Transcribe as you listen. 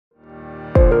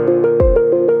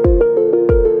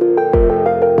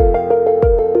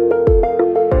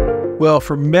Well,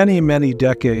 for many, many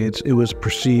decades, it was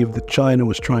perceived that China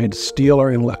was trying to steal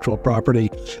our intellectual property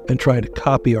and trying to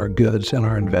copy our goods and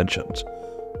our inventions.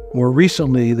 More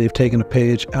recently, they've taken a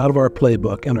page out of our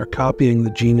playbook and are copying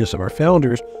the genius of our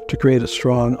founders to create a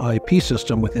strong IP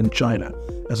system within China.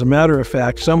 As a matter of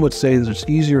fact, some would say that it's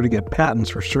easier to get patents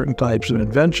for certain types of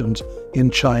inventions in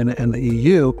China and the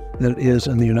EU than it is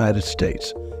in the United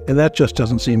States. And that just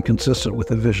doesn't seem consistent with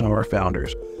the vision of our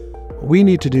founders. What we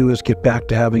need to do is get back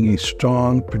to having a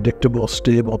strong, predictable,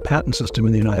 stable patent system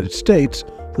in the United States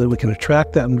so that we can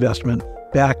attract that investment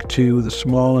back to the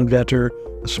small inventor,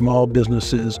 the small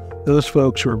businesses, those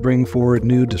folks who are bringing forward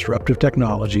new disruptive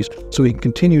technologies so we can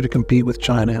continue to compete with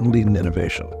China and lead in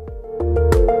innovation.